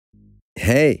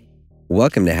Hey,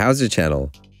 welcome to HOWZA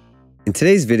channel. In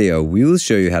today's video, we will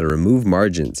show you how to remove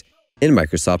margins in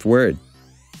Microsoft Word.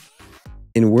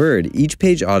 In Word, each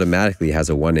page automatically has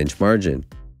a 1-inch margin.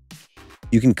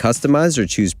 You can customize or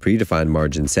choose predefined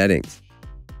margin settings.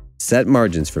 Set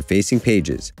margins for facing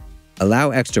pages, allow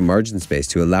extra margin space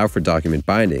to allow for document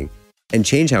binding, and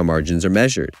change how margins are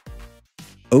measured.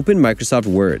 Open Microsoft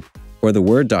Word or the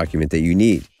Word document that you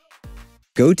need.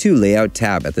 Go to Layout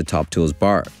tab at the top tools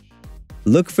bar.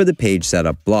 Look for the Page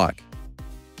Setup block.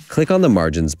 Click on the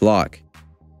Margins block.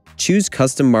 Choose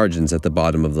Custom Margins at the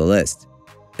bottom of the list.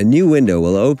 A new window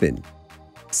will open.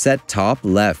 Set top,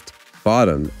 left,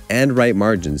 bottom, and right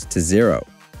margins to 0.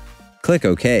 Click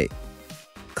OK.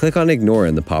 Click on Ignore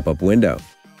in the pop-up window.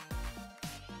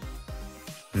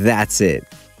 That's it.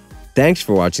 Thanks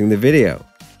for watching the video.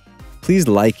 Please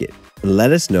like it and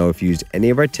let us know if you used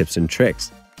any of our tips and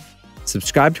tricks.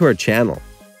 Subscribe to our channel.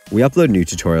 We upload new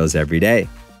tutorials every day.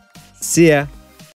 See ya!